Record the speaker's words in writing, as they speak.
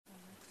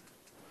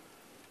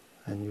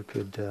And you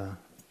could,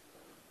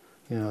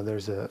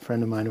 there's a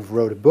friend of mine who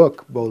wrote a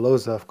book, Bo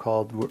Lozov,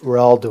 called "We're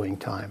All Doing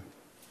Time."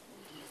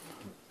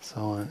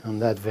 So on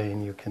that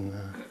vein, you can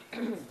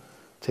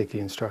take the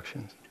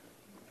instructions.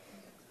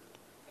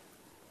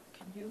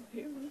 Can you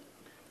hear me?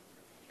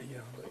 Yeah,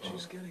 but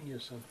she's getting you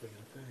something,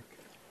 I think.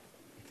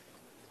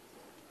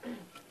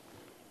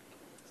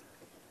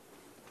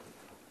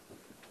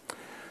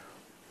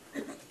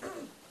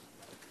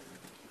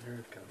 Here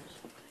it comes.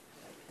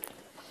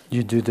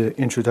 You do the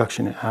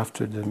introduction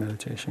after the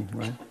meditation,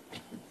 right?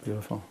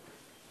 Beautiful.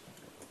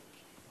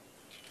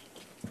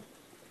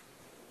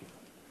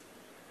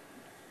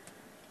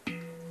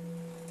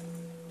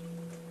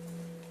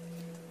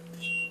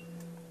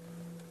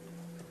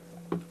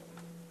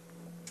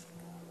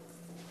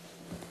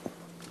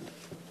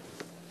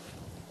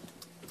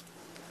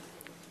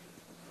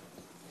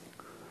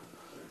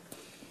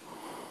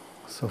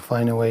 So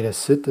find a way to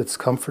sit that's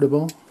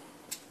comfortable.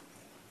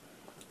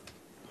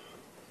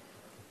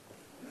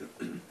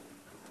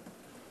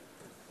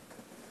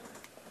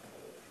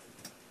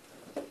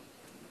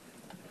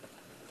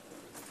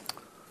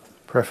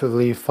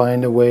 Preferably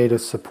find a way to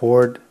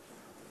support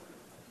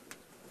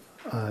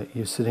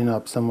you sitting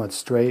up somewhat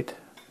straight.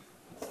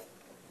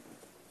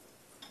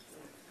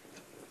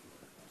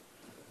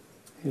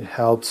 It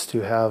helps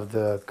to have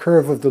the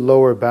curve of the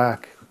lower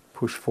back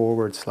push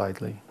forward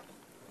slightly.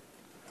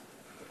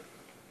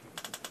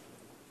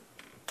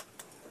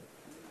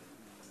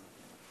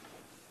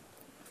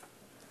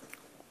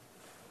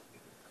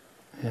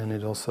 And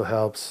it also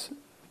helps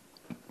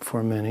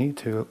for many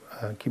to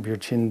keep your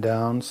chin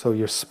down so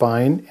your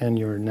spine and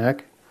your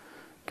neck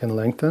can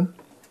lengthen.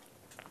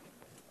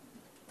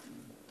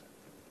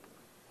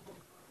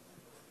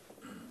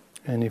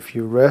 And if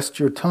you rest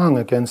your tongue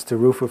against the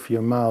roof of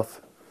your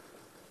mouth,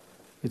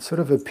 it sort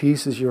of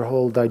appeases your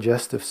whole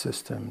digestive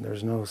system.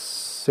 There's no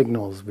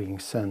signals being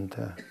sent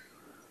to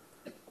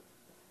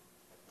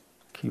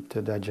keep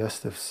the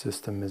digestive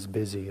system as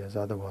busy as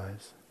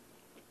otherwise.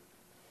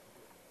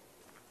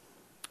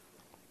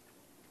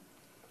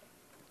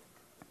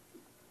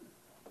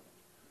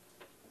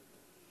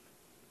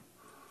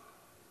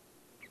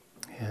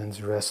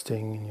 Hands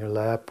resting in your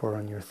lap or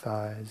on your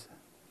thighs.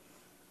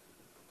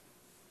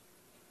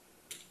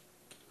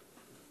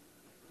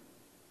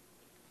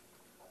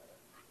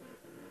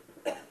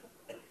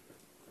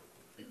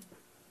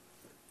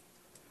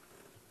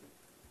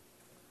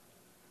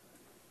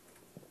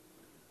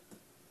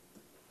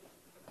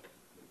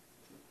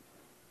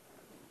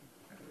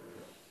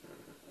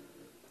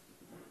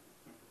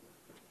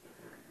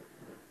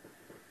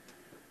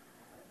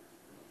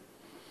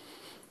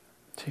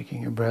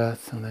 Taking a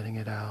breath and letting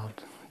it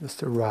out.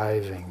 Just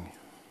arriving,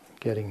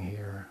 getting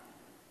here.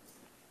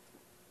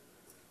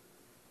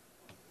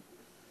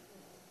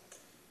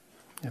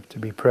 You have to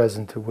be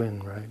present to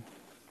win, right?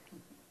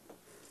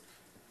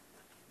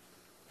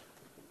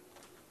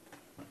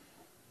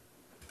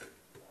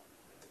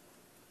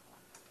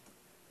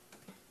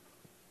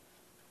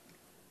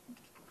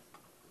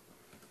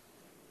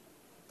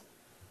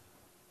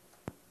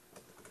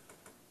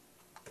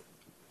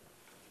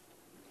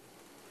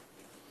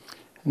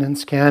 And then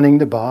scanning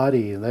the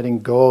body, letting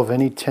go of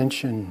any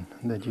tension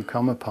that you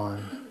come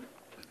upon,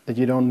 that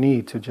you don't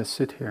need to just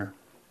sit here.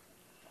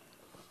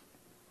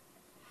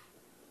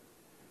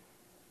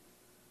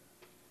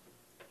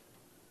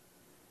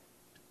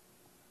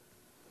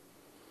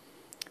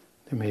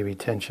 There may be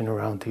tension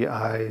around the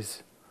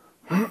eyes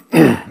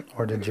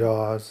or the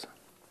jaws.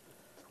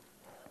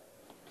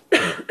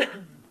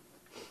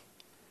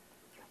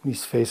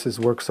 These faces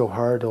work so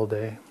hard all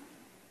day,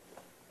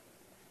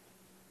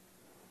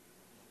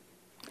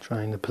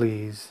 trying to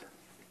please,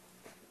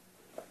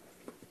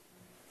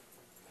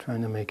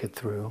 trying to make it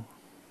through.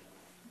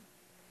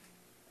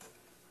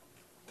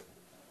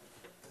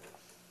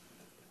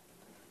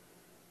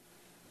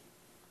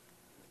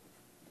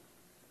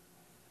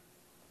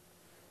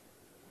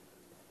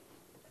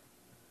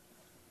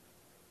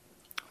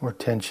 Or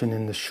tension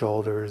in the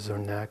shoulders or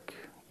neck.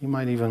 You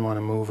might even want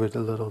to move it a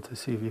little to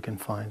see if you can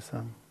find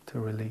some to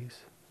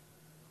release.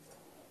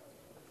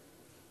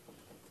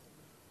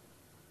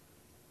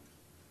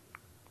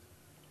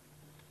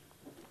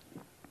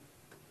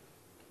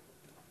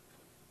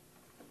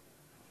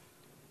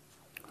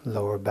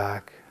 Lower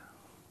back,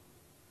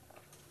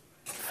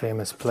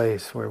 famous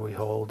place where we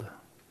hold.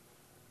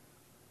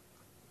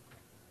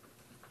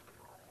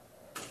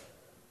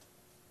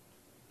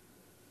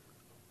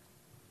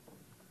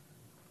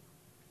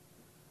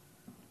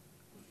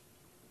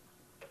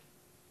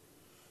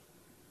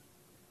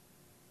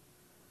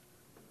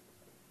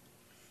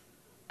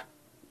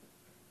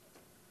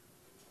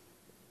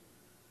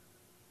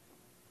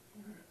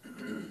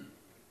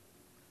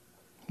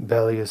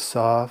 Belly is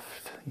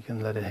soft, you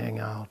can let it hang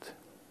out.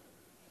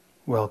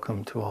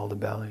 Welcome to all the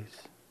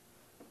bellies.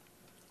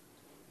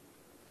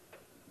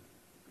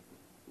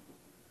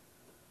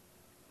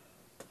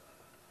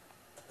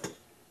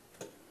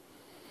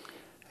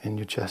 And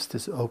your chest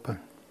is open.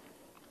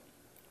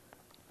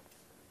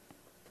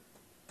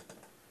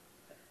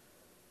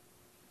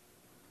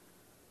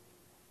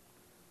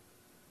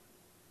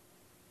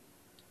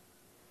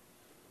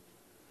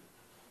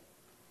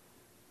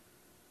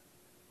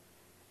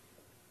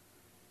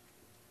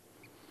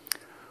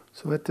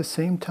 So at the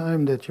same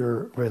time that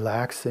you're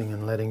relaxing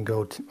and letting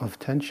go of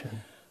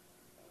tension,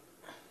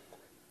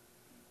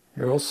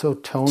 you're also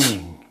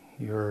toning,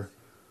 you're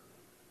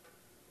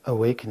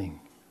awakening.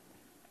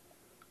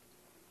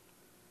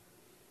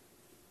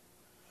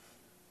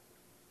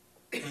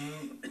 If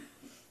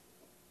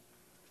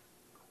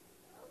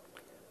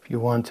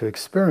you want to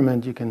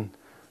experiment, you can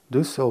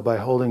do so by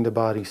holding the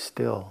body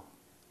still.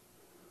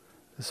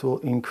 This will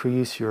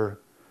increase your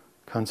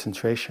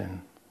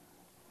concentration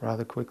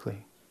rather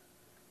quickly.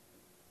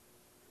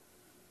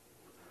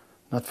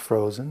 Not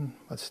frozen,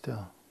 but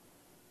still.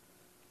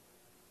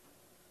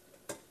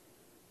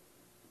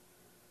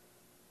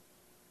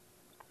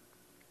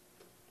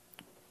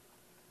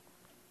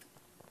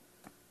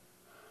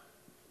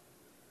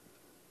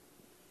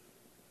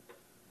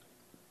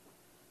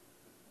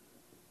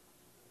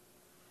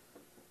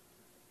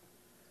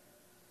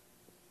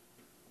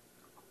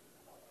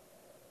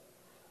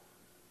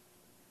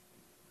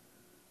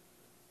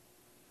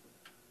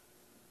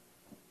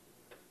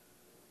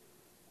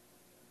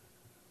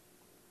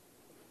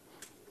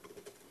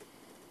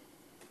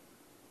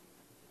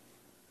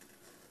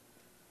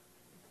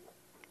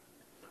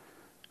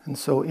 And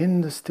so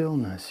in the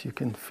stillness, you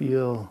can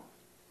feel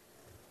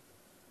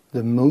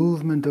the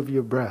movement of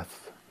your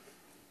breath.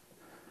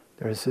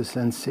 There is a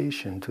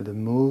sensation to the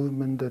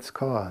movement that's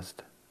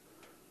caused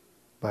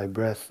by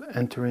breath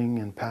entering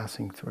and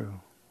passing through.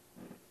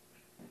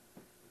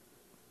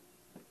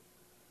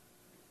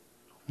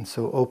 And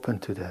so open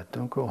to that.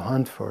 Don't go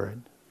hunt for it.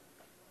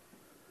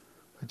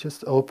 But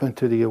just open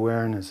to the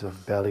awareness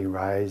of belly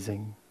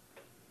rising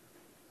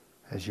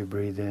as you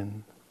breathe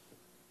in.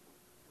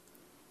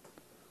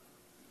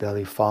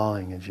 Belly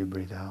falling as you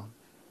breathe out.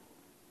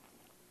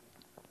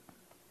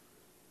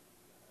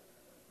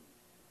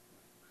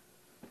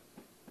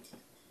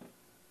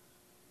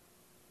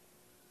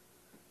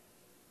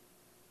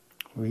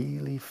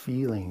 Really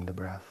feeling the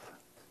breath.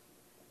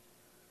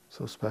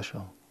 So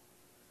special.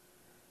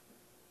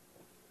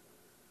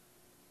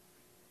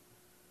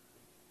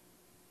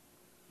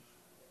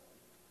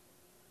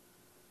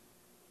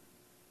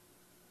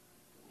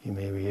 You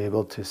may be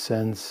able to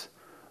sense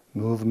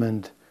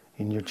movement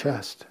in your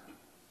chest.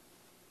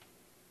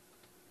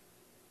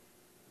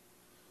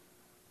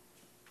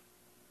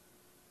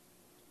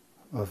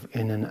 Of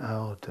in and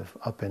out, of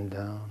up and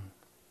down.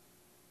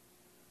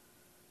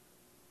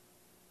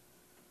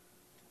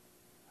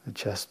 The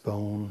chest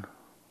bone,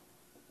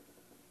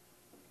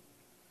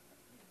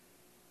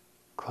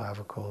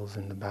 clavicles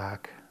in the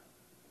back.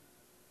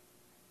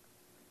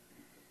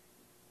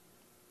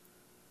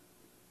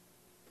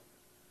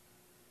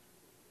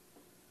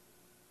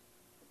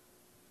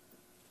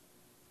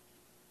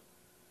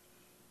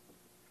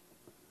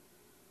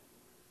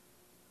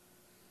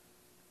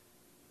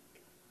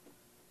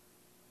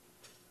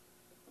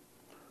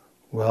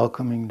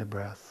 Welcoming the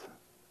breath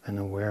and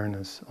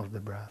awareness of the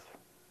breath.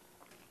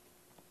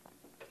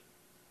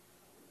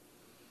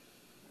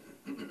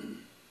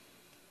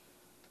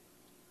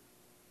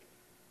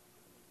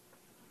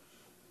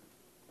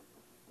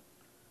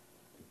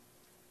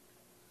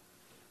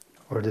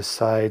 Or the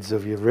sides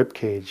of your rib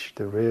cage,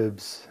 the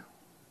ribs,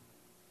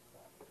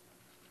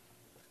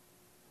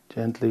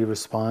 gently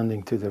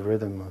responding to the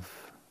rhythm of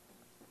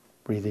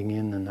breathing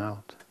in and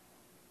out.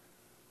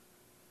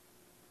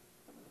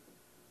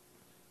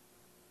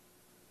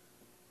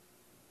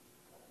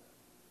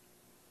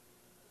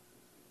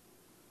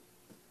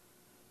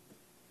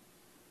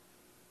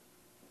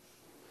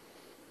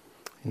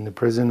 In the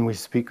prison we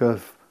speak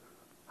of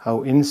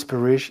how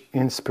inspiration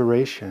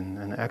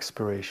and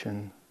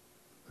expiration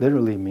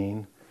literally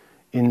mean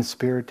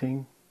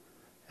inspiriting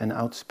and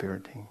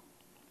outspiriting.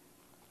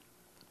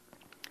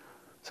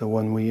 So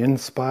when we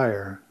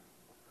inspire,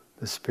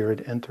 the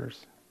spirit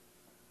enters.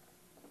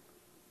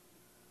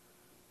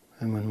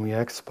 And when we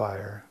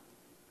expire,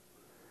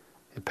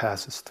 it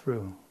passes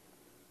through.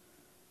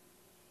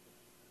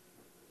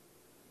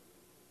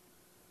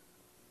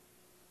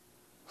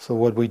 So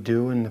what we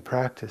do in the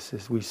practice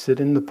is we sit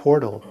in the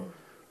portal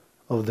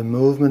of the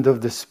movement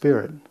of the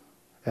spirit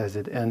as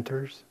it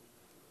enters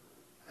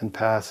and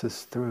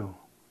passes through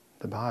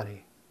the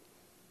body.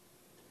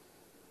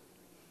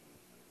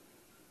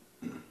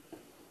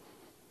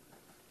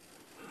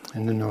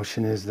 And the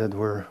notion is that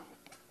we're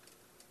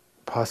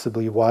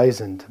possibly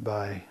wizened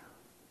by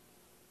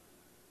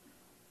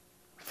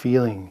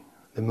feeling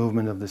the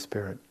movement of the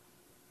spirit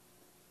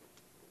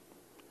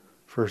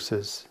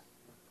versus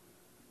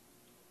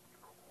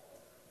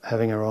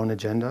having our own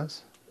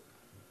agendas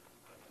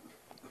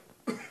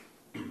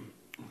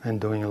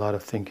and doing a lot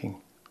of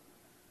thinking.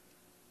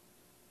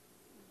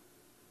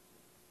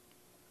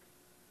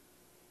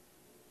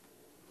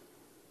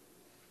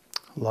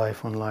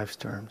 Life on life's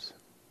terms.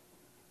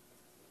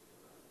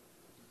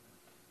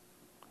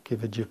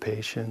 Give it your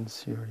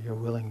patience, your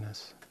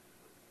willingness.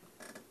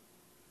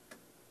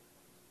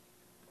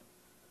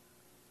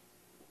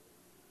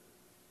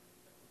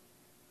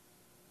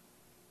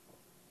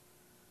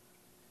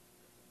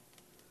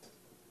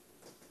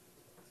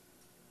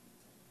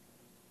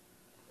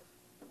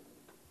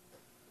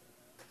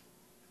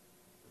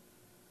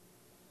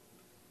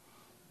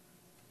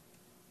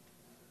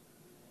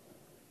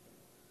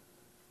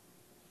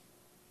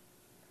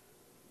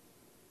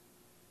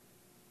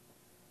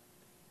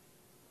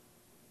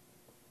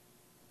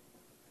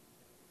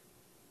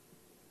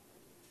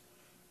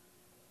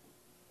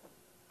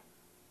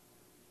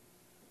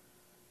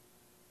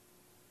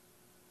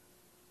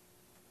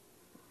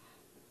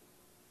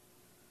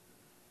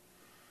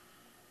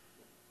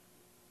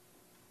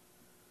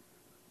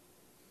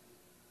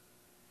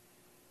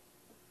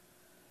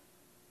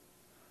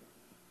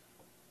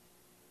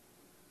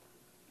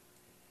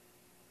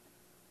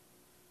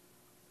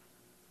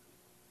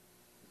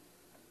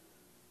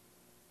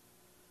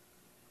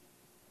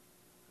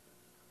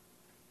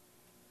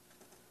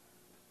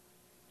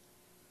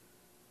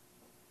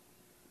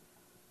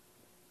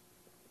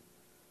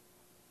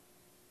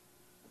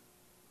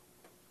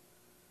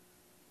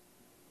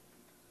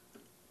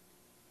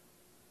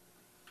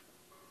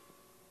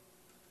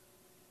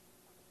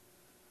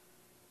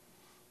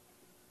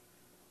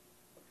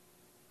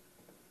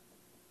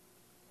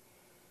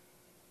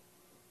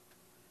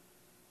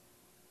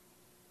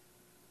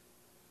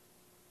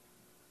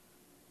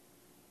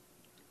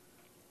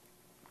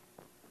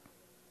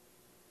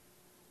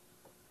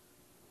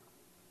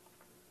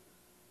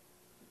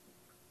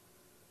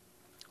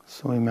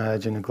 So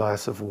imagine a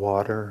glass of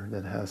water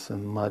that has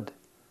some mud,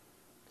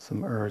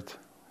 some earth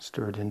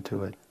stirred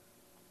into it.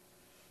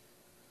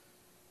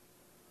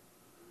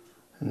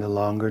 And the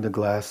longer the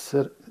glass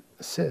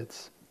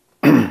sits,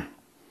 the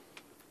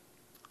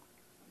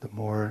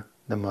more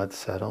the mud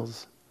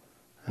settles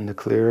and the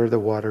clearer the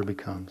water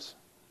becomes.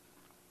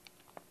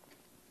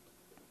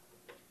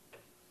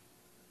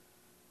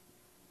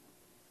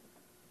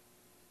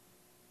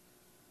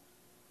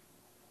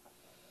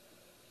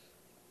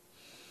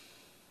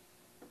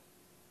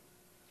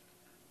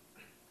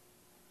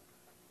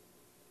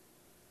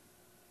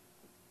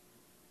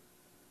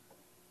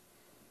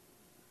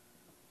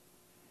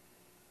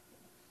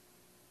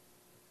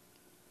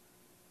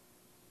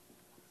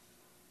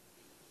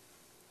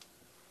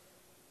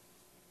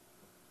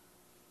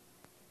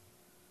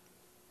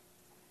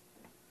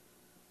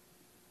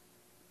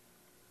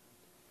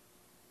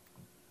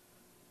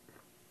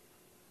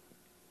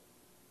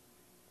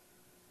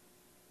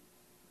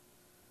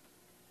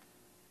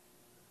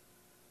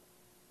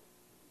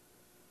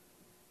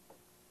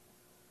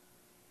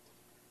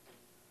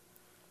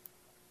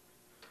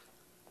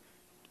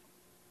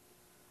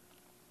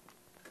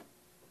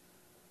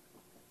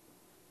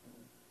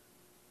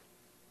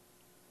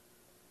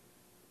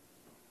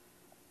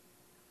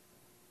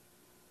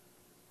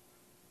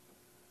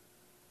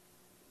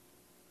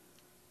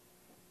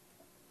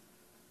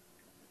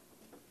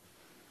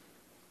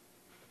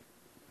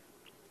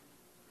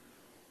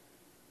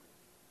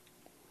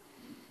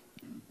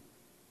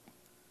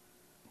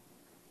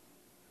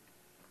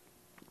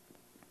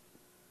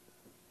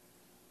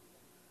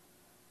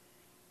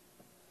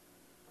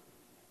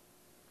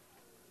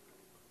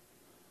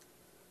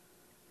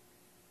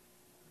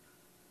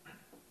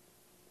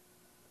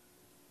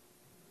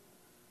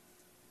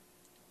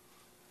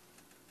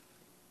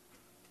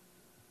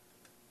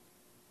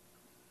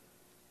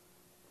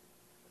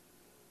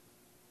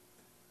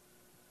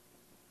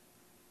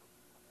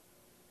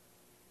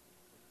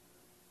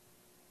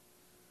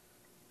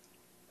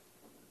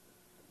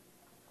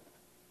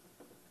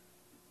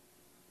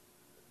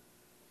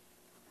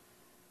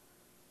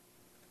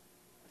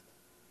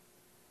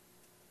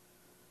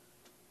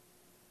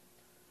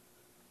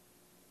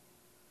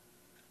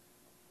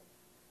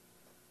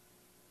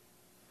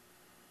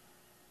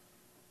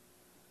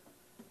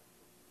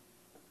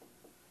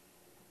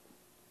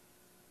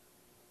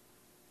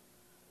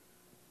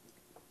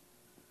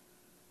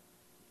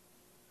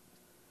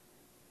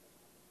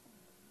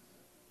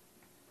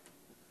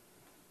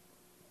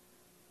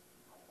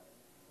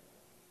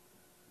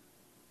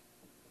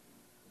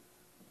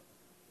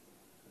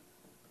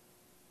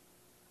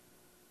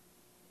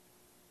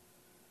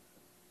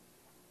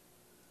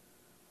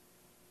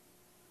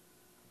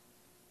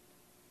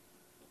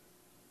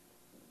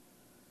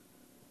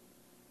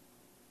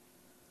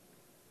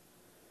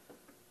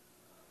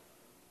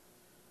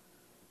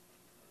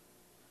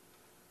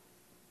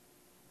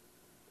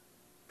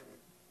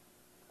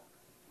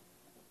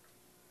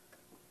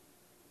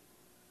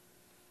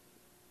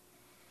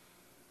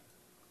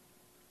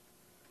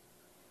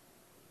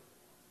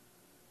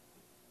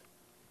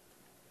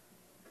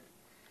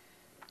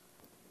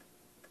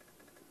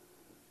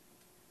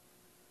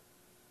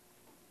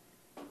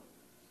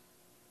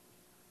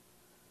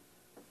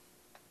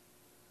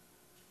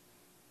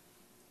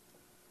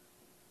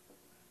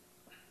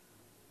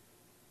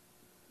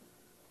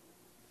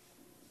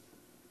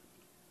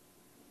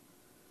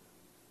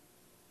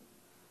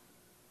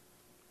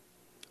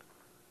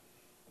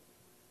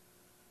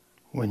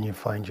 When you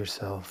find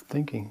yourself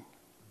thinking,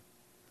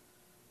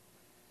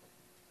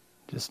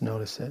 just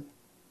notice it.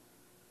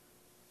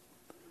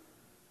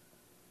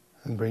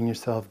 And bring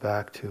yourself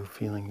back to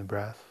feeling the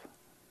breath.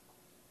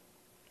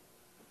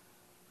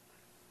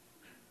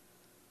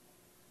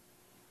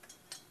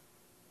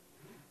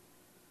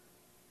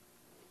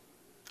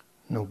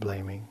 No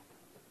blaming.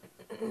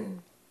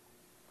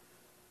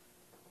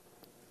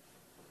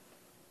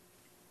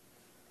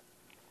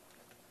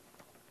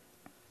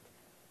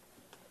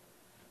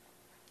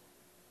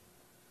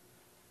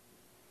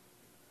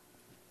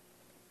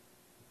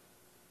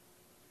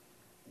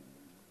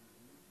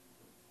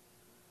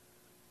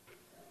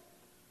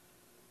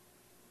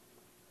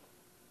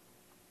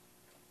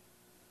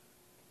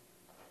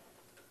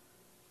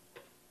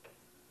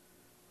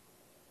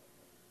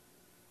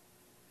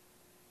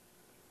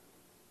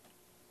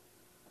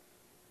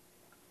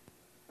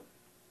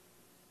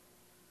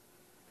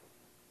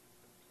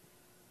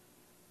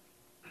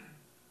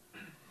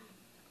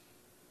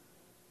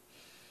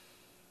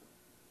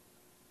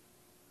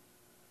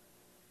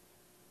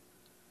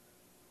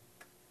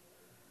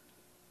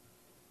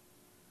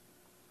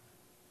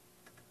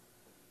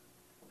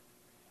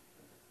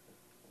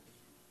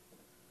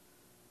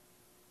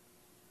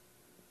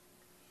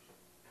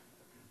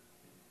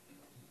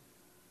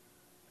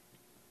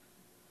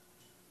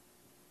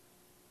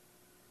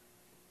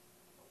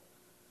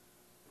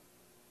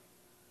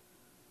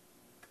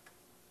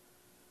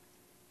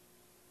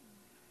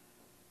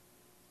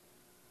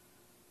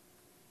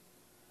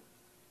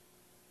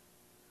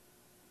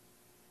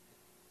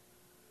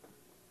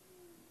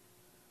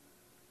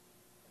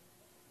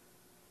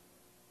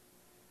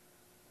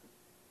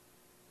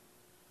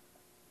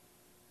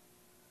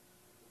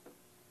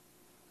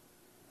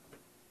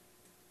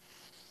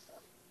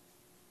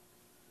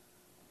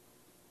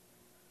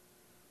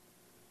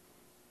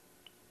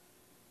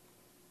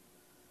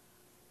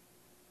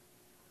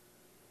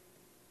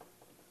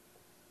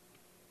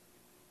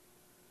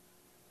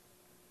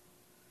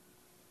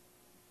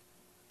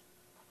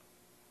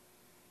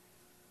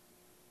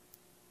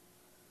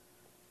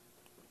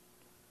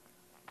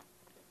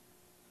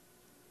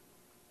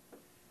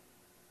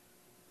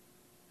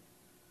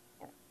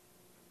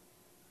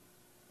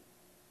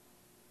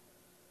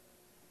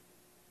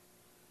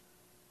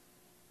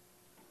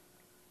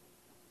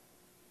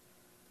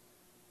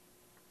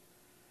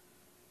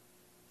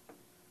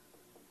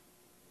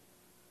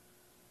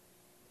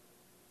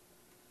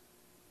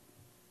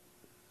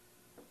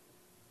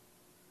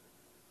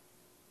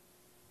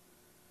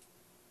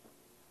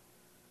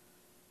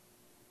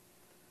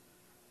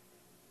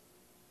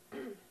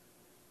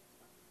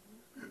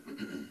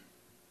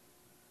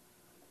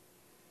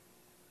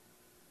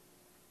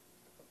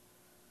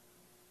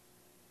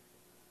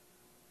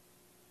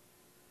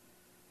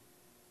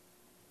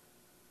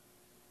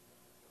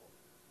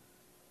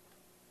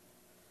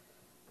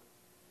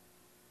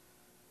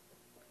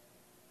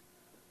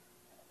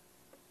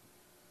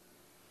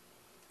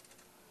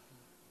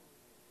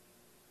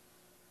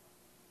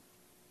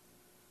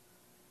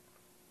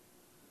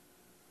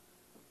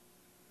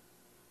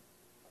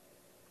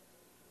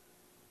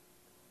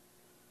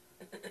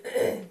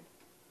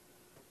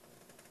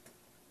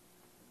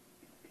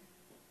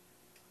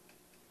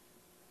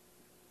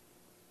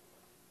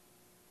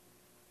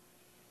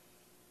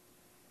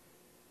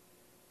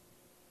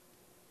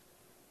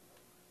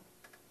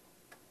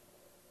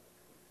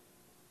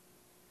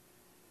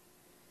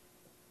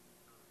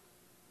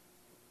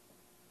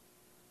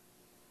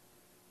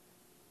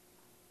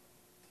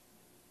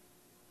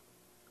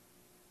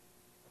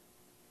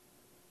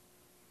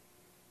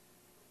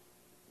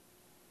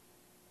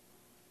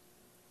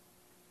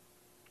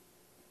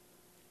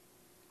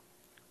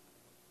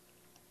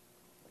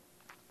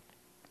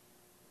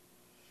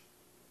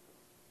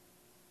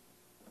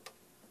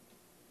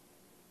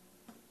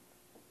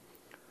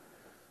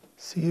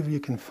 See if you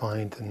can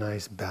find a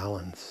nice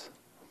balance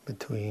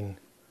between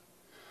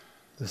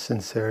the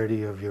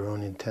sincerity of your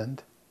own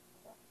intent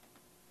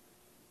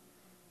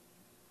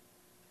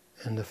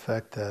and the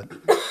fact that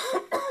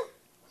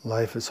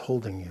life is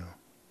holding you.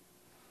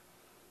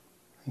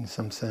 In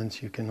some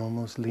sense, you can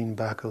almost lean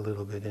back a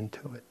little bit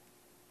into it.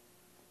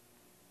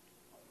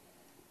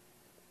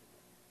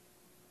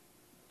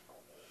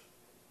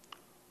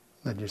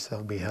 Let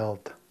yourself be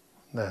held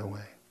that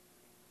way.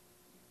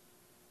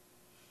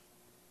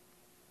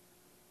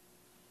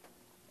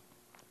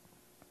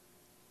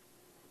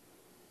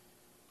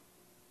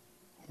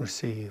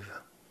 Receive.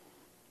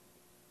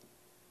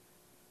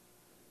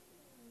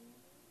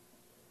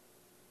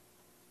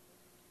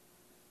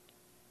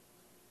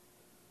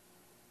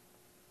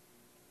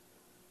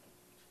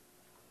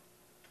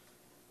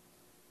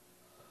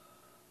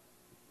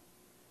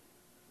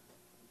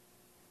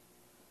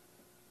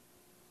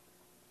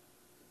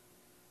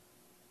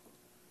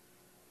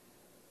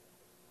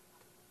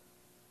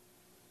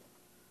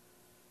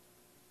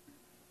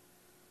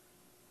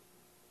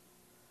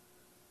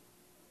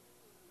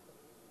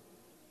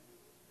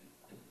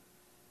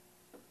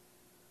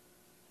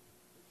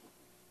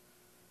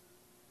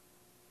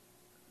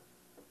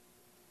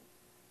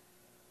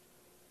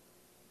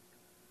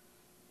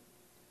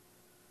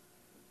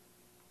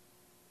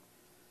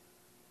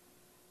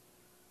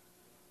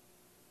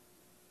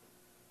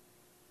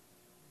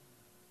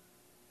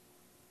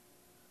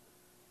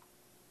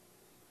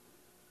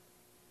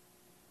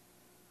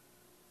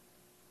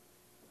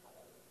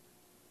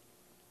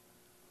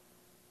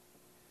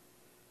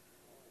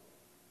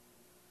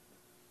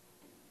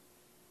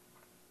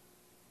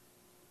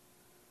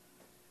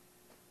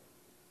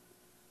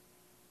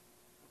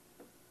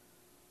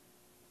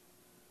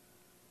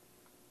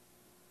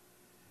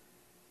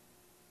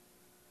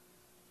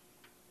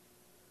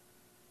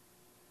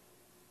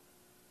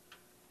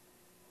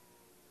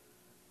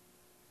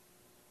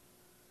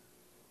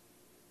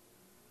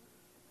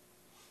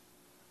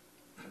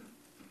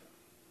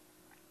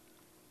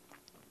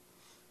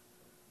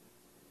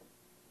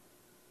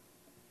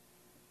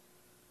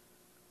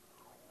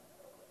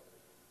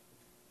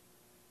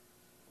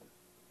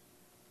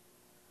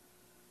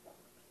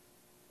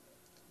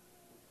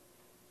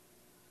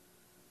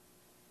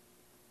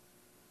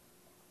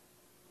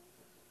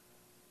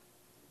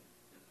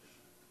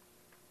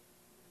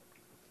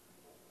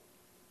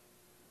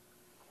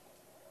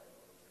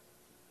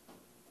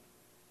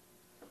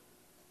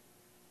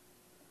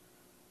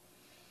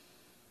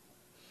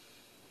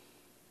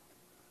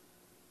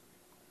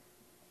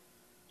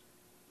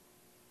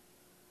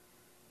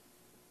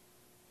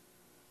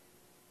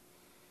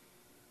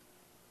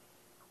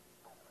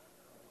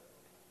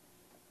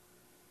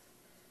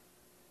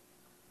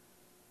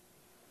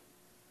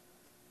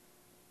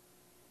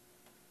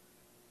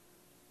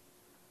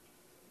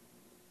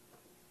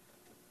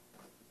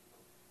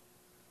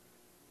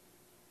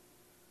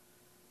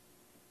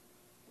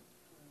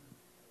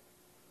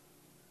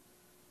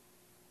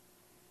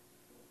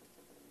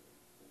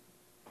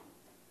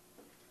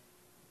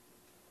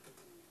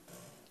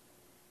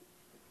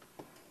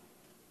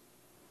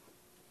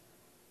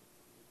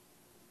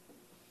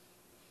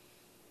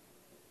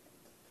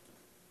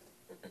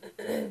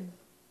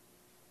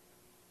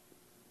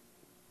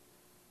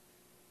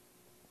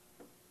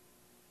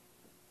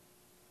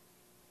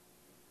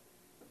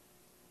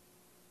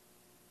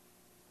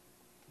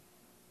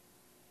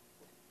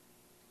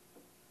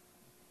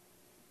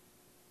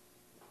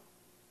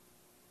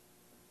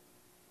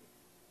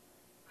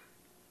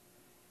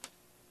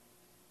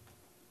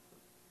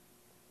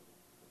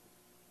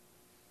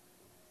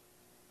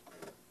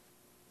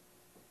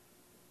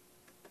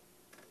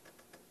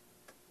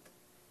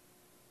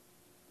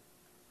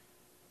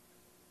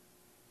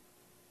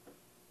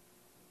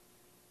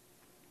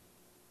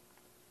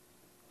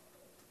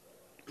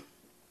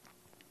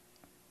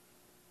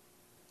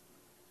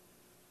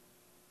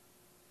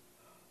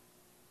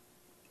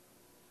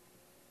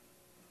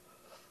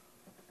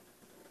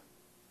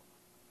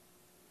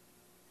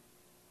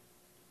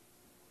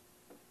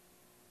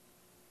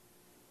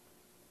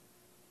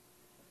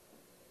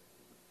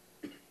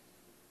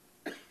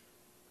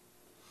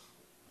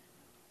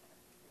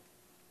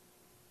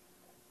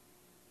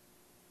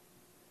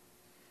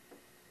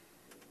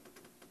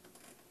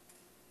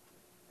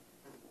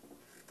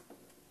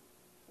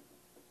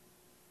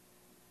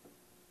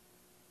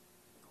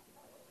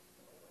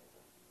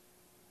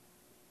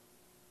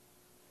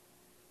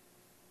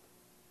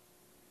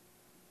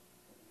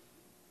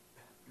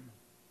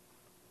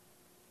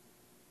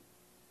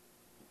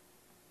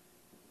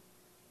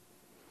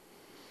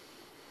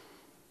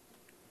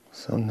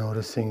 So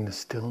noticing the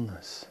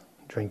stillness,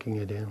 drinking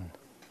it in.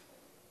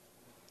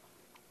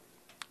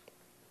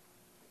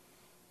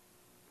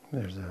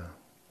 There's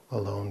a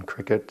lone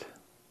cricket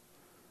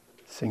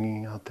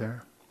singing out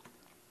there.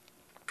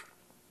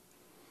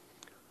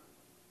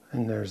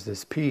 And there's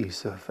this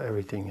peace of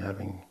everything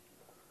having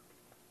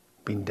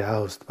been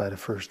doused by the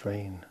first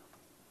rain.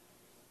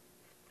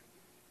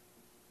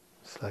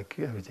 It's like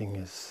everything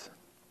is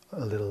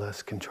a little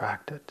less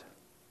contracted.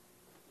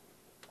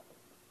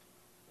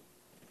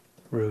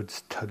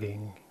 roots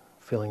tugging,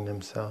 feeling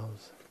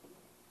themselves.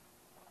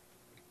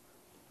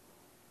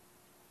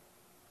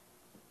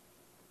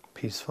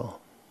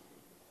 Peaceful.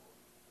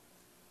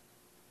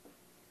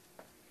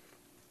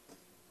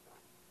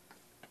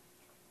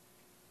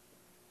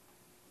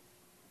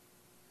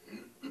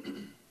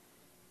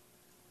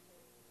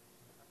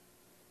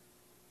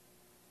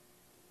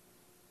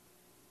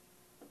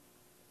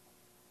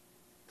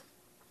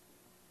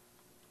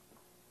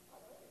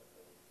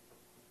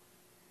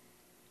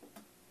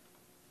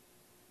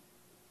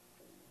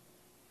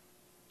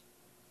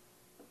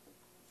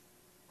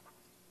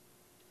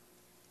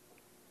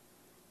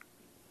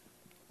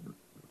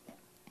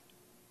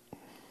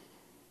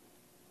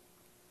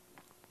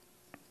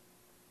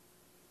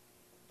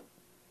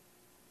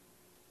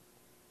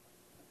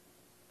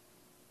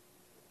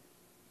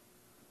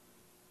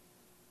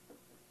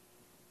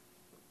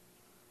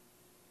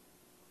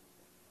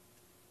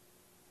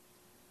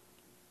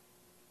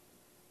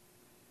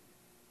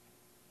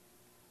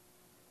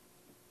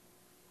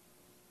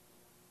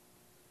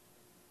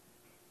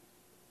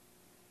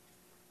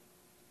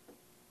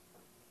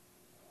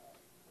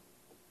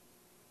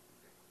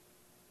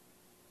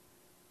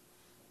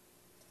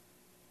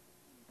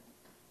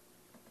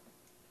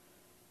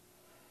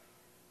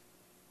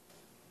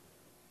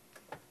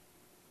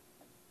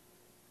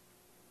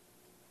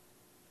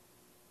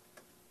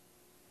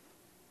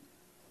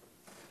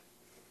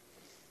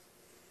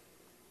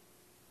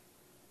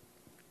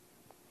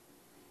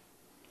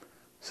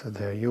 So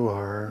there you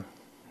are,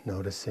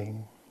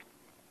 noticing,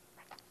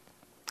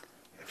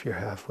 if you're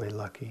halfway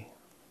lucky,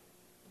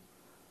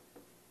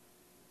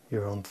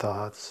 your own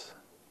thoughts,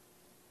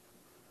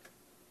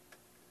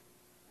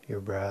 your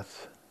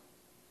breath,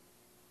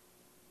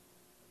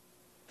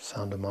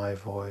 sound of my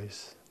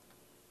voice,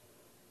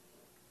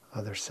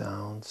 other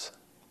sounds,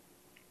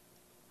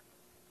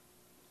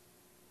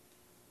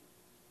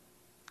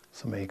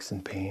 some aches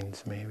and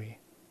pains maybe,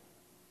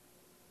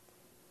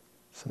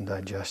 some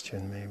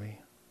digestion maybe.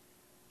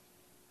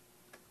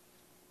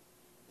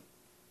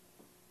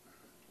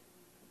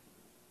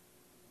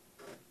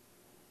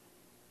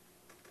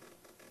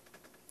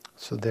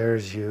 So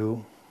there's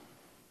you,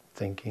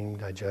 thinking,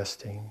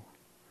 digesting,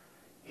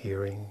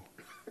 hearing,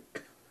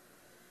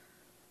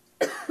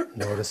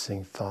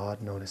 noticing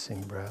thought,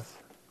 noticing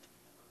breath.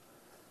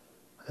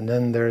 And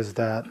then there's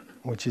that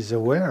which is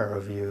aware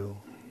of you,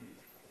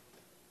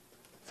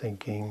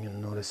 thinking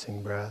and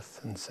noticing breath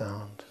and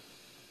sound.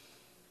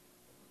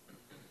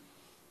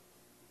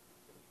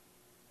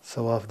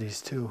 So of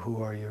these two,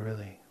 who are you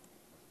really?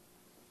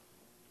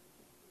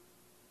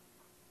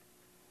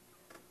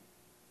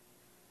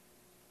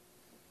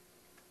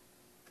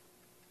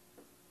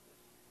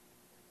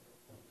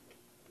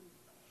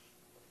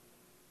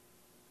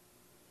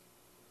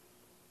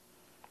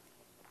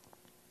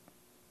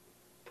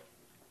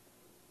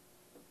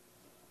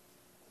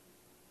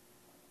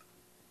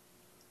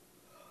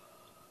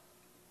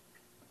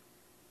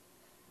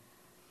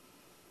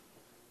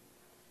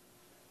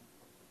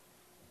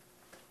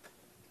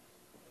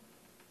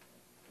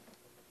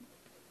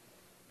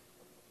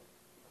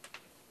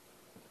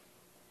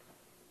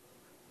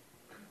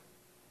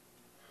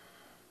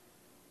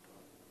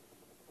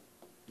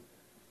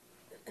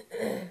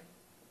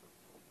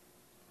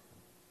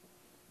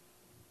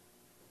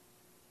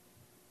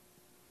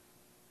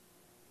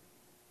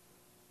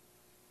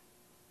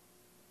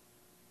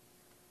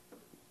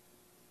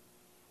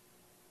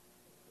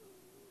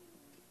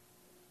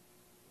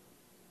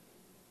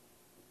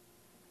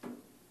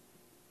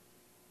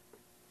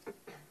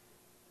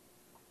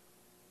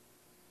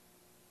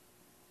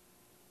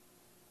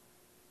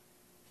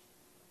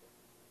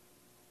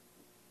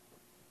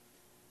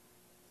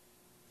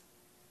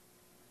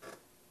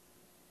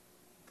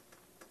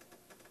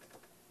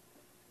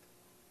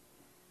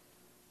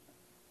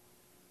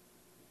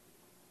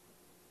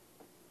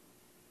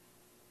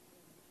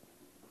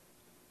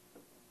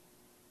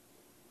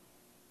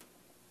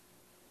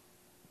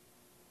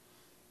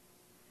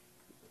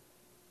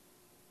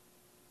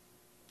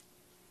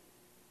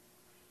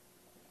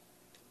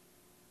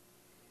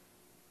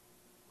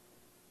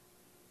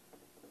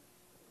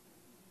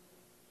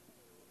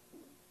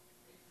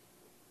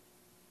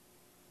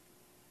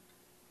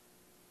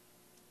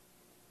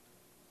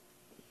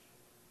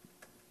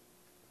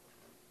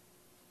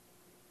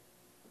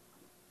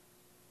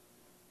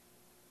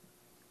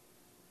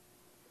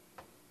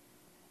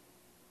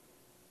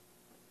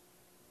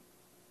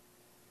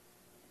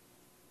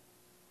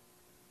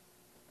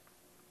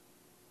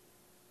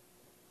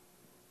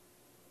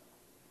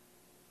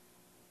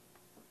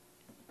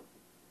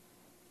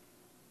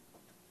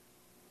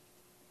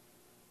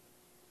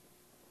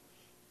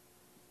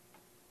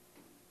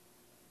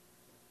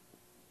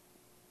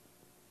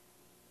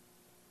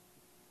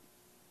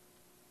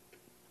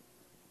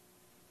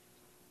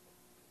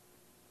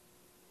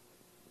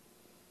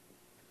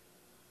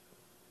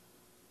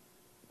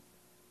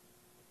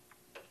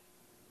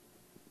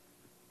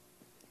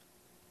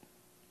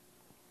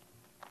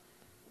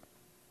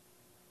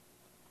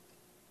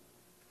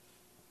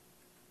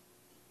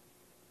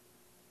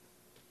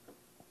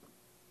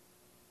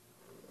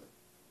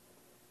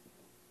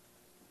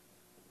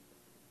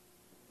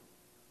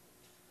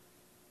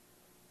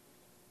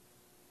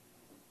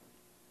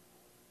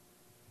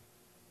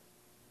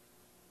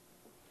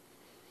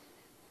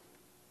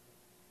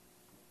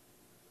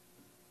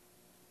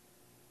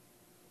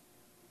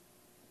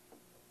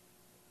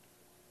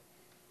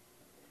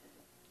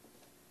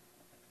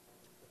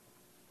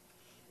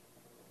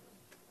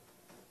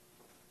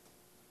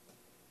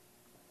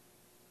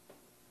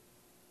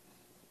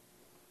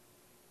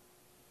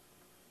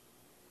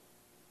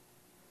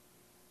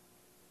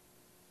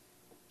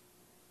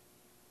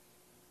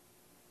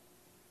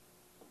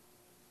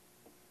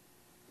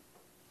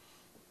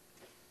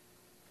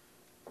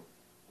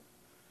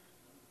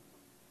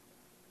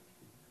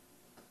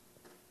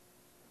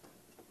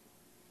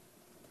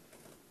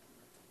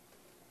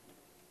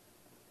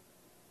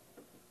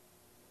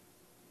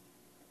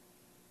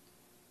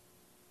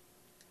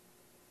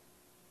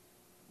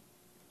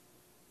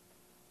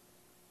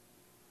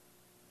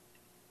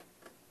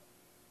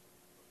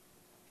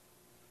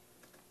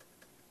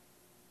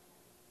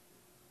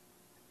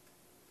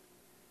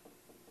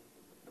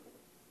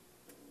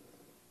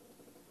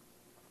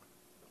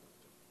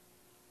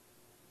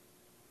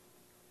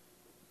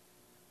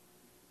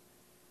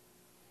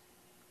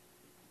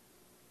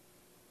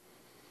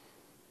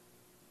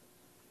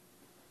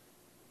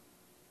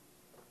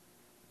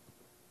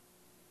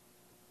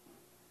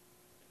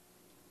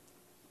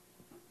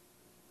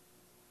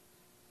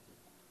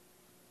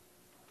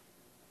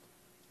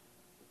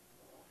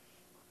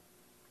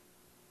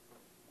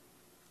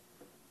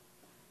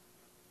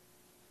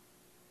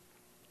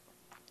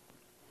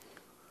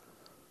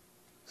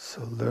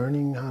 So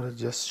learning how to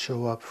just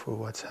show up for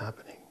what's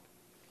happening.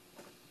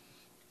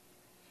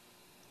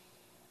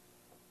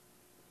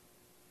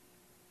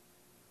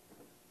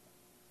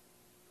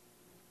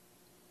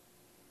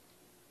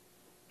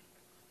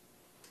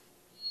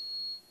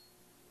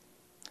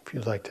 If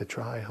you'd like to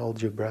try,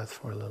 hold your breath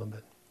for a little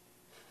bit.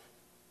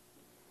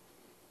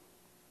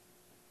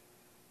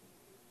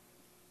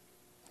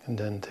 And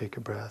then take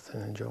a breath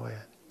and enjoy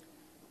it.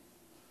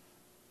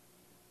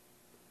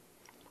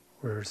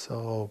 We're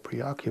so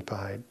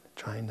preoccupied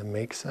trying to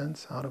make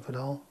sense out of it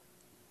all.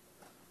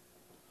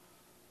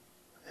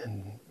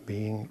 And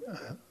being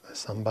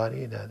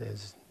somebody that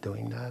is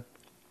doing that,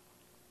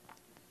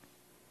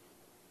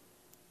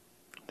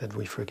 that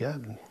we forget,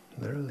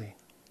 literally,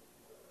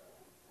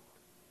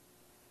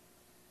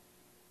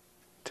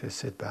 to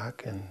sit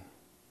back and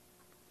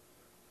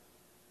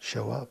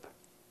show up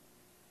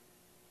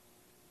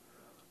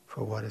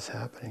for what is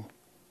happening,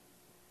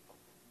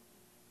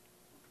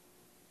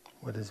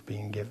 what is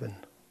being given.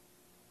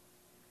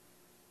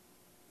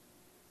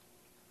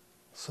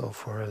 So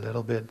for a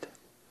little bit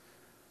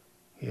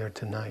here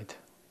tonight,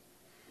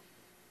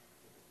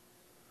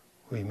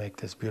 we make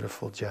this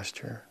beautiful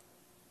gesture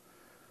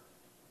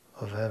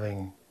of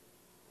having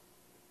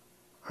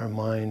our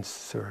minds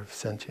serve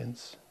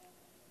sentience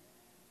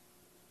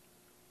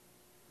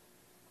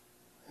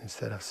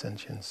instead of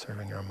sentience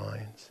serving our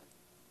minds.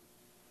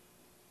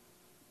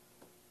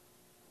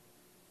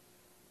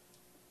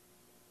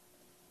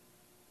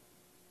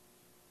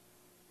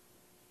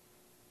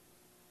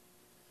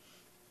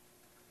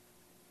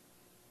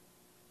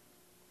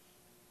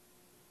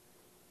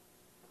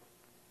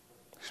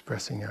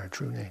 Expressing our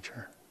true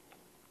nature.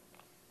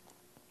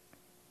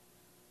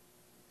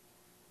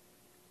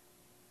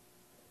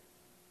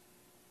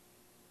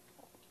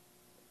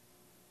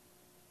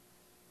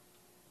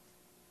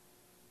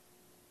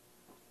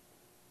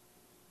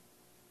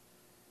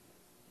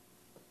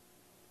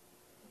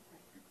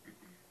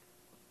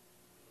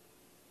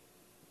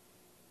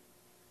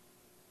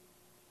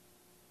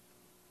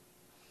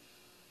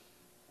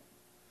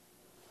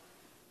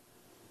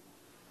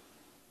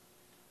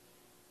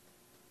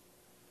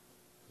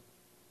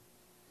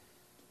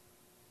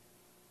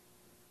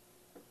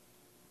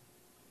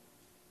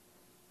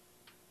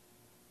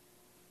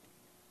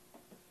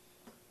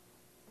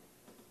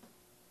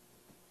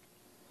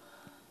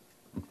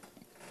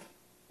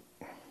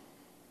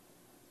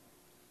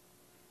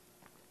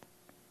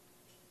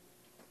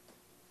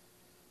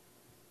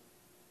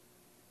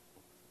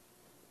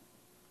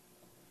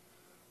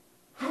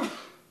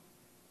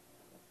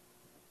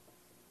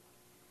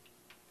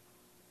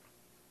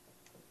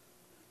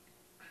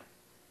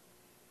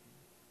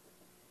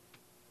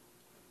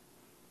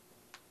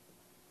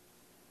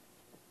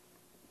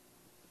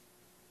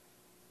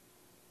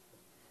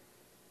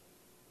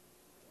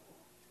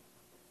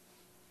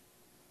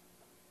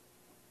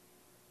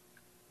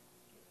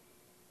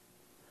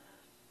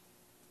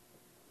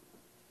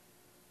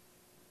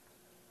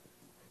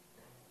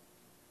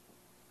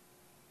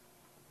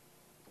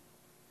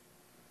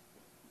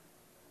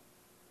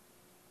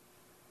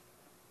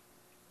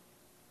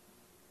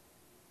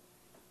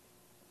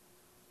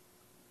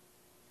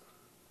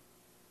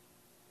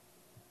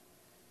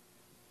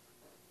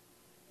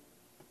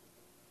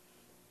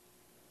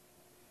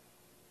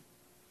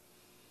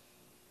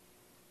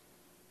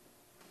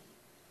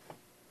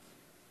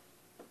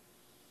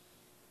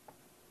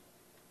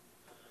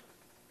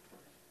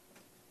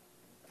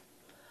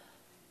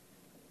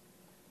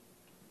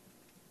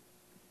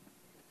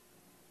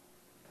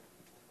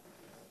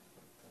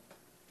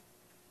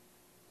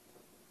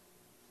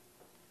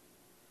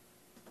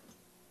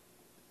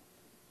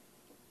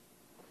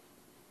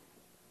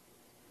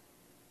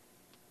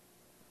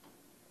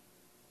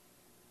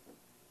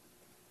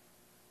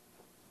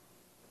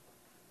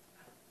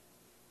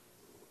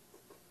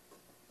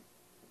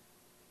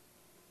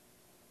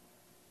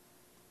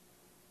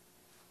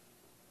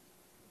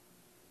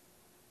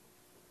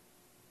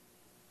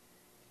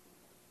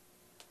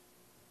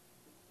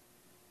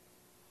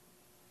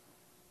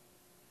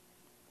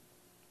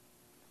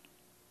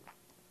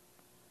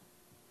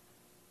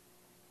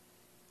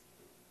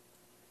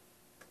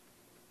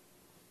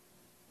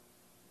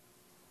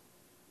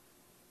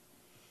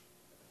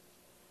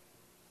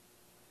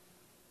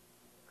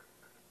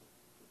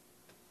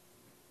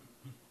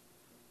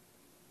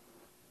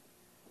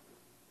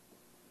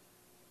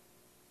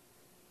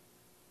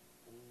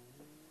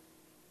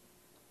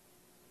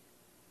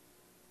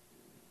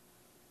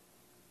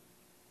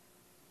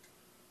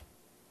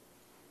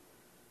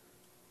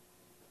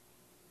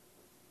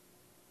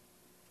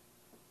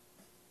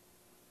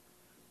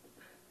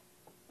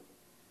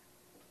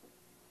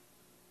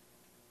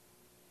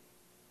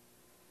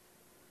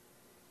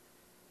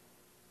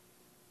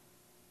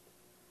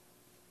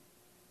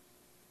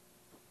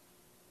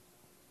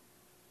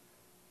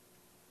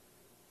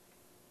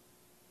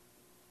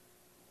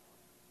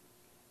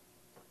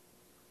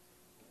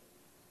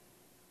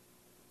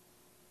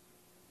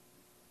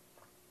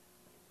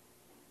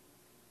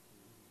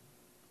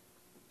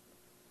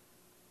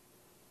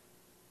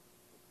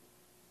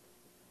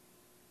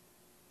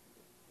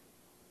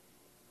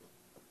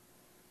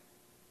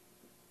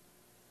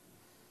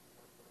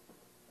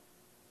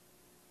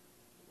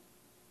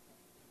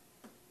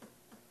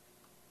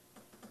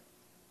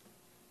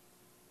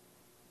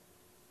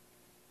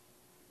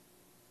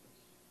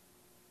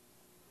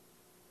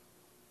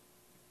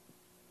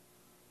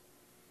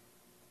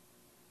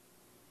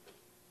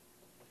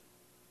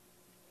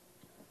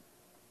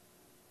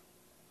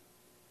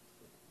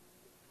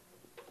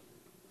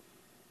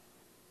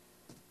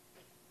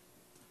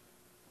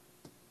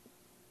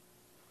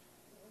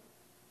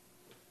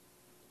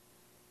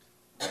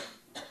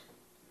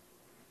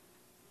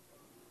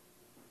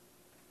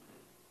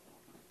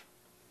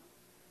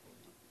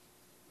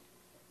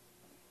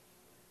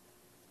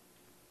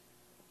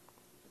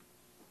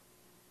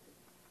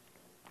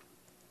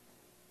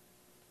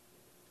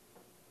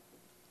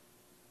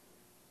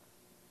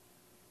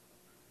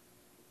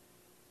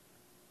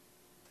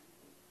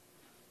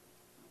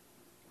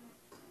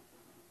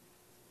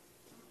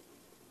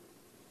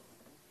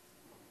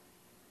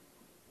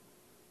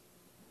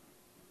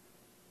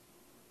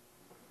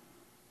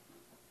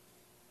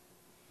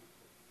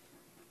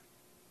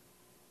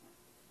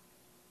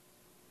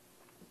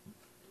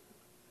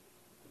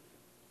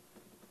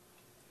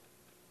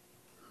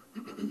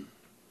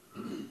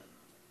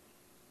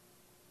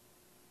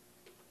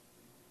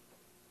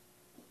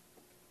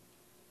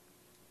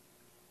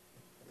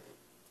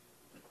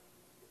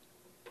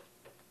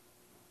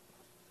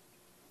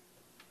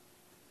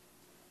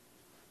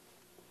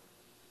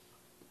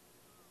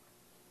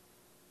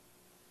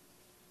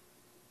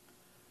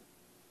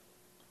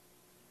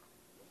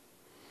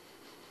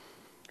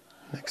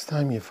 Next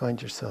time you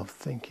find yourself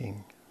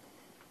thinking,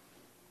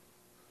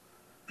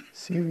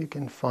 see if you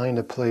can find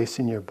a place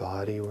in your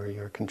body where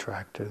you're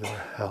contracted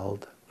or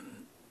held.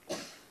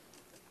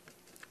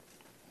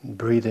 And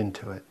breathe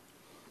into it.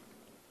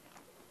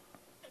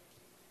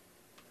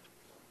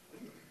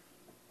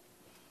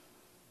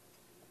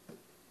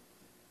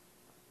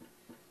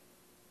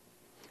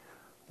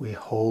 We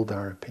hold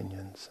our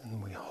opinions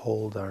and we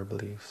hold our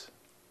beliefs.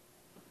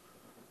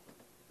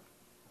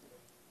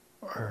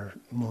 Our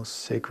most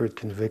sacred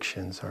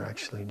convictions are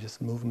actually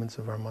just movements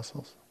of our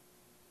muscles.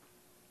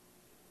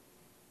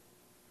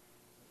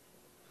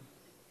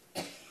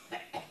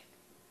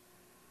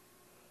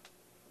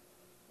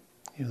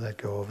 You let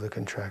go of the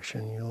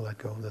contraction, you let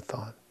go of the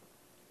thought.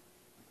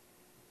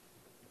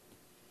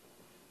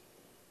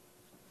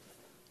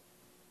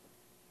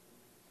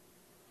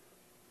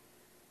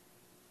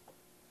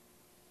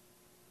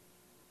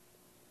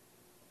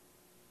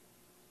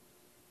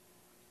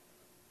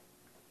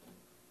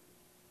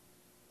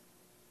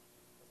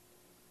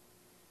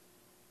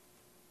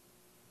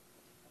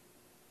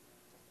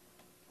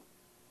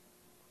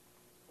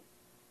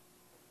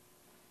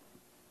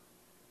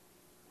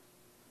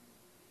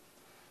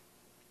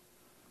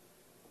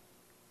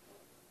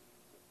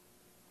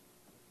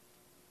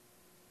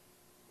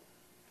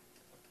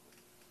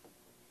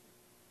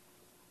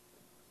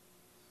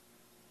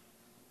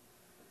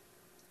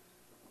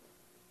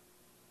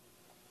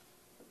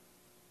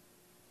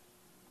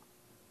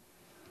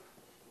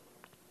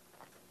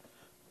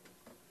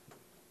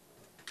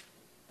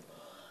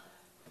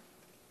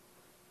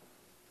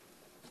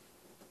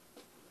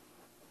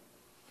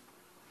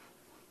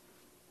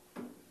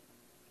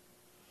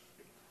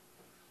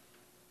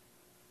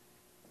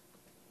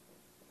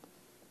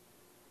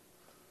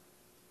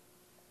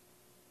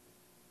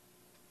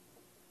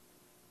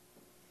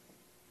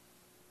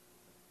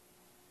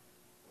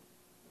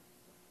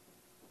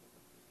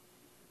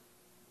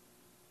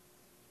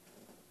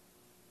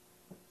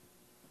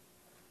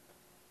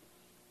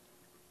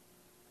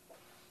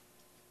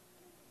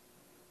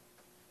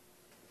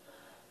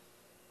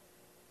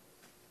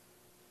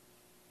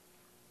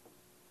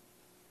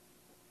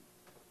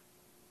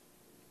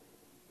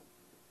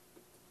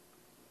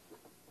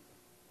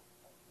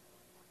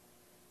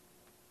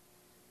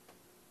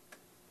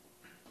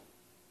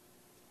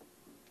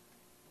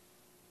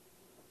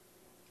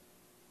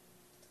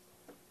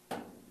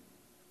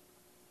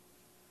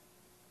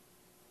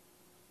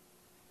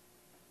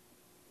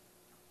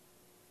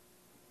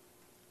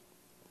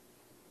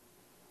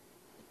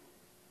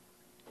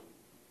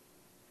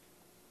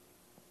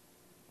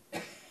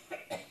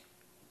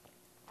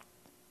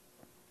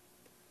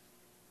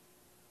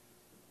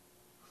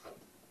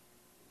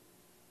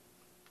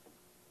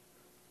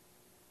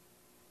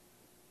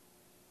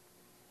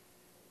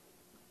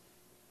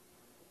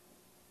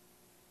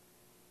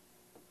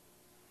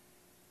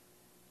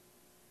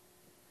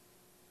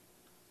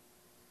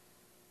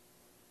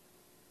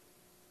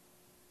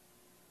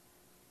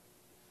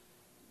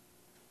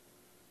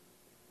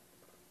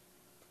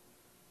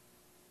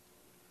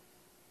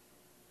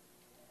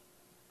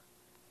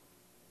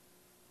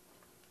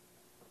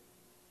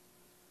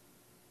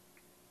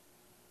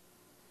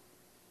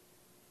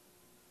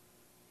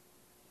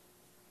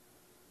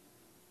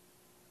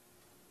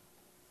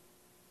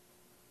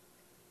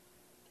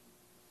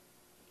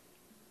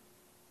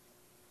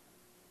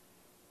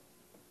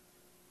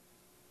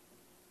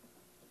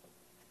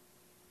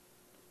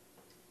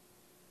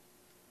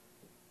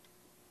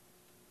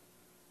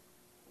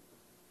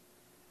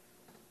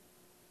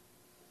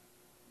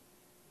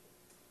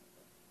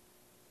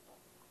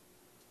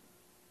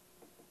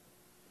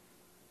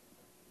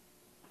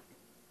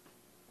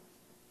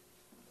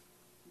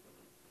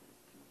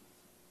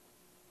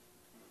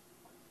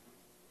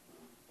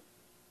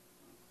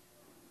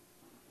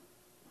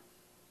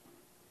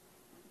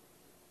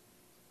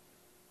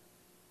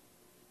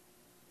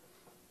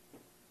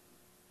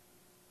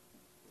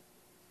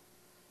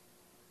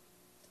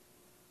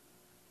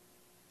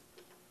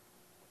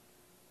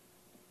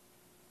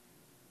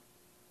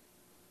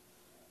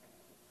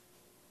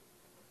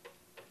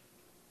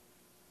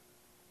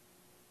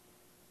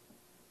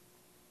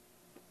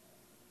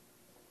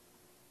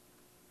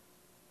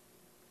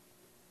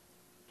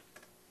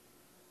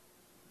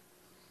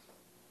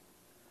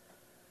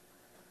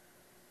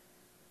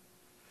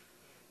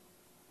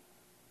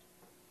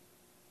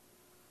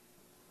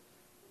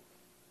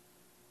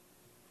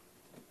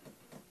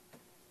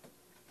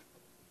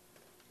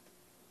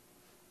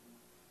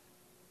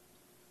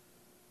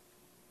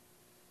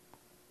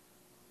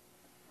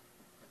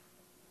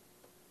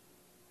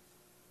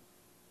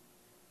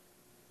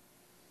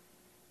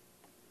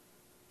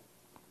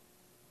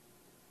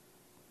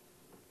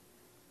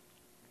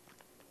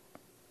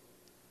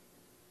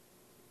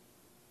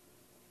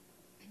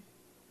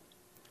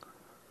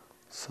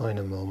 So in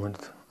a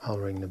moment, I'll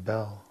ring the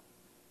bell.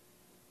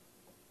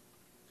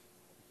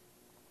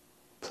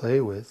 Play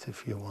with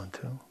if you want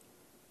to.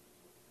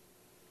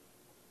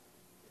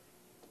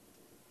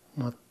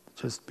 Not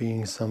just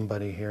being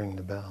somebody hearing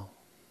the bell.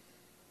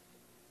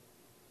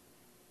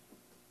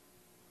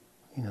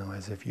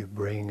 as if you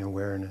bring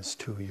awareness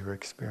to your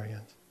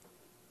experience.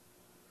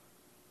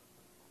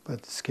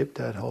 But skip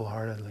that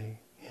wholeheartedly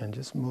and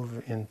just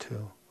move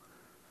into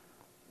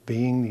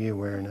being the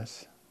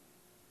awareness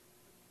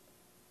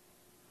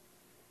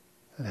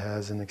that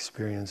has an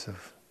experience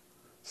of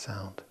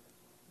sound.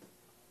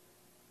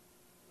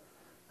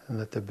 And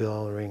let the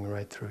bell ring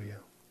right through you.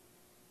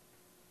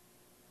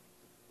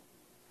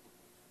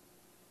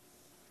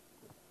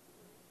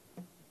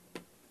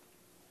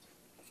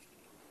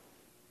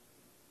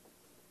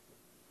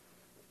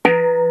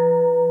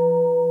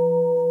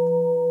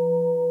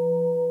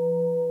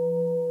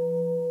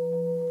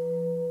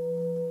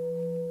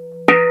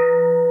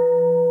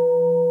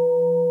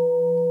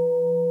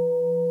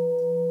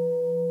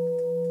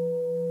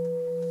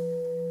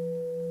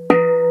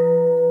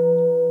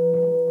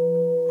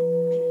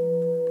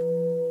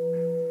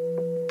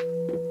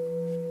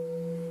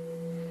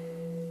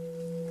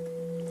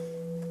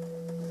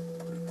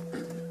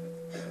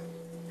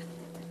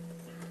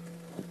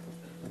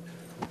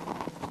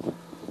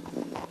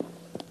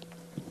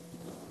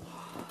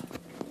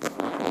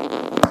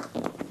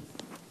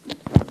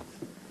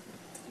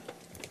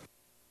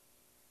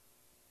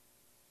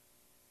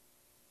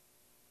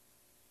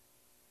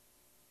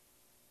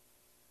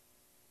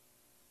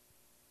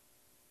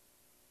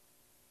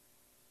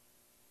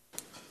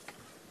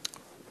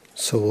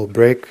 So we'll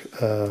break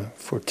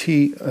for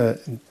tea.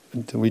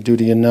 We do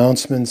the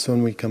announcements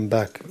when we come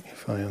back,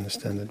 if I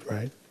understand it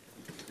right.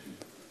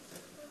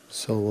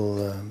 So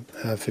we'll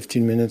have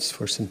 15 minutes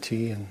for some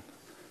tea, and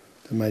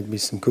there might be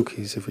some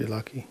cookies if you're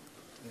lucky.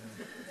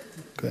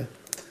 Good.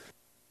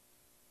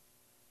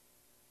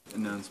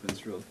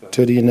 Announcements real fast.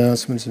 To the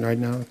announcements right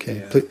now? Okay.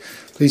 Yeah.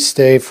 Please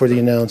stay for the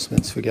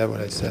announcements. Forget what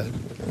I said.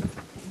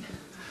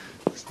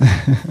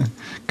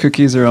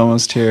 Cookies are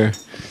almost here.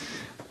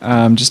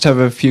 Just have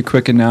a few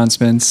quick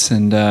announcements,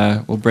 and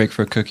we'll break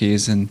for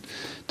cookies and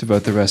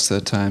devote the rest of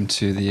the time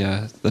to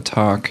the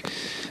talk.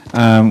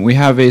 We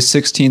have a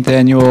 16th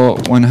annual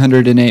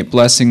 108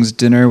 Blessings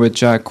dinner with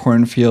Jack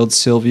Kornfield,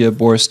 Sylvia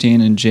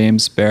Borstein, and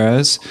James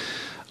Barras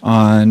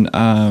on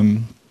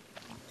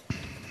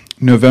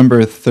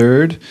November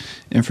 3rd.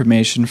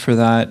 Information for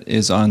that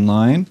is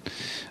online.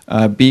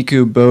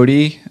 Bhikkhu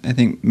Bodhi, I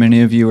think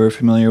many of you are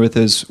familiar with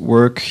his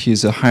work.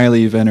 He's a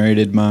highly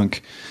venerated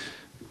monk,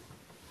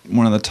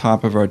 one of the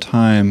top of our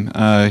time.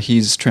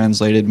 He's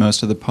translated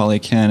most of the Pali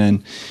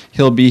Canon.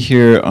 He'll be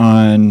here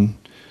on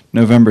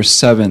November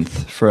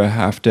 7th for a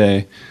half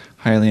day.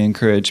 Highly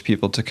encourage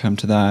people to come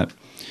to that.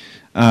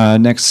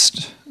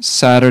 Next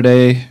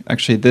Saturday,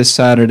 actually this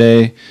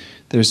Saturday,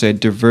 there's a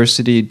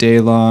diversity day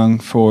long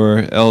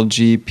for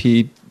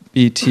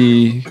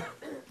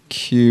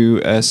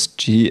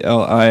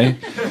LGBTQSGLI.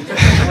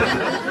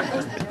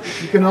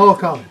 You can all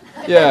come.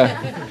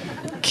 Yeah.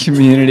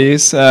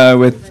 Communities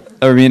with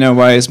Arena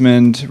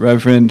Wiseman,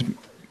 Reverend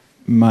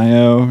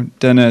Mayo,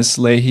 Dennis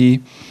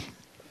Leahy,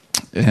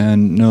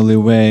 and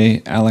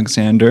Noluwe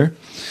Alexander.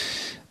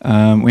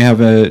 We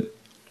have a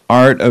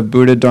Art of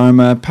Buddha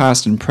Dharma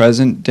Past and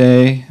Present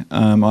Day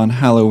on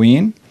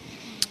Halloween.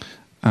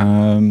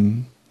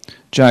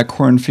 Jack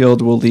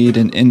Kornfield will lead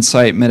an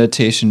Insight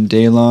Meditation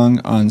Day-Long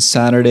on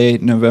Saturday,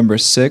 November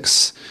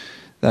 6th.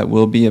 That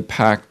will be a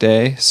packed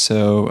day,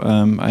 so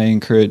I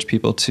encourage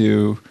people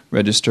to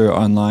register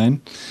online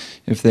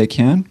if they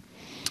can.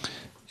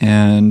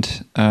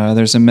 And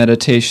there's a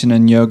meditation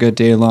and yoga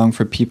day-long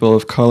for people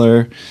of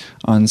color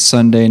on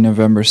Sunday,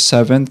 November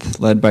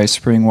 7th, led by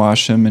Spring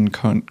Washam and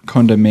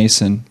Konda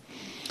Mason.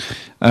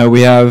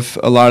 We have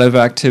a lot of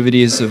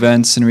activities,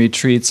 events, and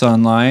retreats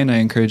online. I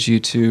encourage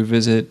you to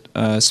visit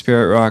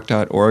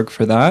spiritrock.org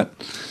for that.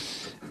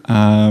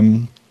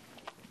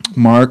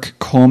 Mark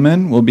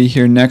Coleman will be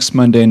here next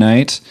Monday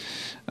night.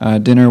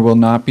 Dinner will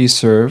not be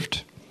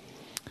served.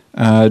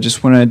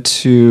 Just wanted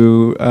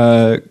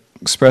to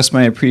express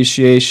my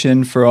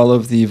appreciation for all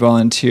of the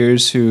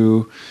volunteers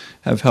who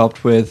have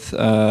helped with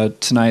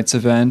tonight's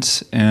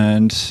event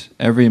and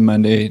every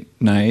Monday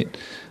night.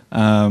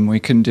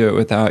 We couldn't do it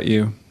without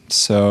you,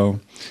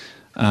 so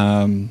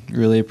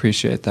really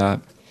appreciate that.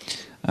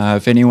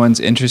 If anyone's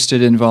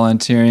interested in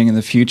volunteering in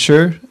the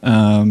future,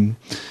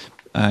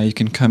 you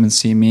can come and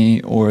see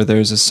me, or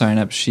there's a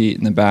sign-up sheet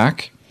in the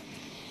back.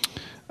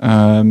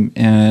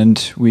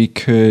 And we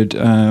could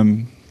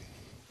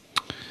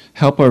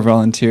help our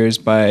volunteers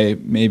by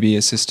maybe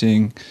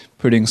assisting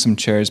putting some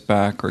chairs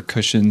back or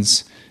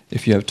cushions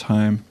if you have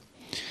time.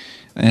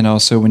 And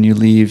also when you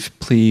leave,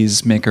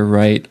 please make a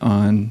right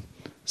on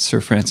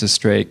Sir Francis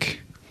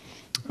Drake.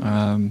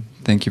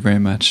 Thank you very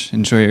much.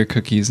 Enjoy your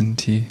cookies and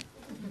tea.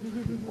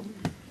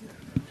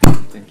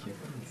 Thank you.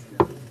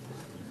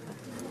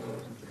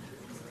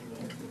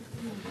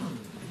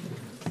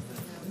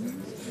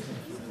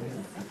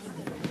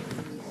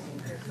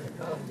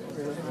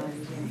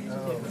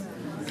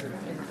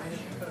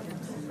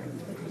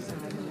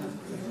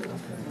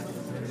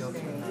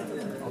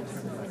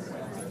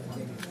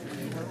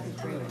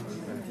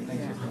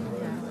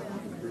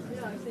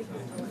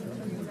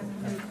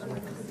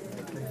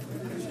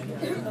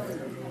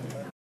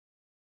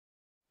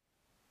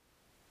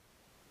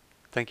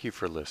 Thank you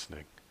for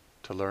listening.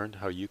 To learn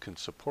how you can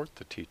support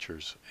the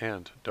teachers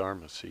and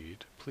Dharma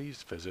Seed,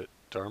 please visit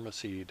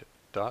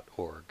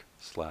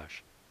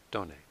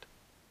dharmaseed.org/donate.